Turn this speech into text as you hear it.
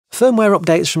firmware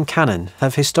updates from Canon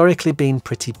have historically been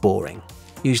pretty boring,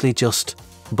 usually just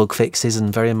bug fixes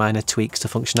and very minor tweaks to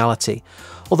functionality.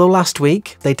 Although last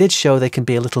week they did show they can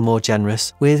be a little more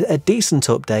generous with a decent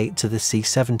update to the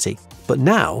C70. But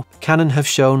now Canon have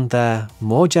shown their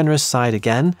more generous side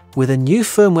again with a new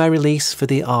firmware release for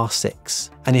the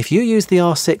R6. And if you use the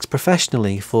R6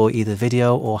 professionally for either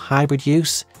video or hybrid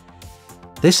use,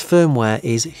 this firmware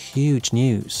is huge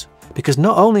news. Because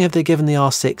not only have they given the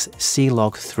R6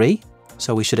 CLOG3,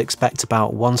 so we should expect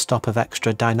about 1 stop of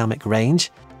extra dynamic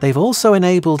range, they've also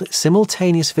enabled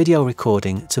simultaneous video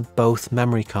recording to both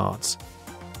memory cards.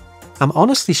 I'm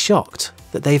honestly shocked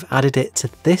that they've added it to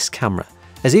this camera,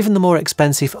 as even the more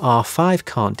expensive R5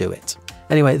 can't do it.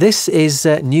 Anyway, this is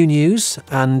new news,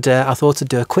 and I thought I'd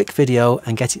do a quick video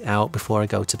and get it out before I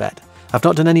go to bed. I've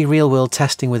not done any real-world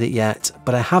testing with it yet,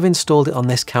 but I have installed it on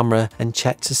this camera and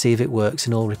checked to see if it works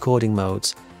in all recording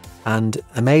modes. And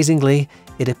amazingly,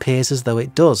 it appears as though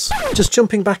it does. Just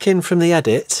jumping back in from the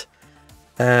edit,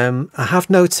 I have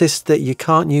noticed that you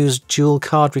can't use dual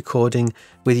card recording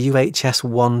with UHS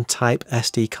 1 type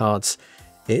SD cards.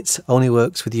 It only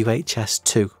works with UHS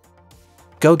 2.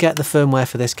 Go get the firmware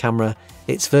for this camera.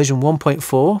 It's version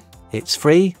 1.4, it's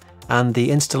free, and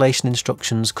the installation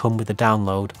instructions come with a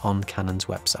download on Canon's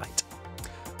website.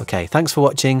 Okay, thanks for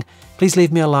watching. Please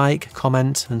leave me a like,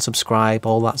 comment and subscribe,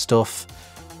 all that stuff,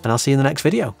 and I'll see you in the next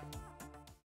video.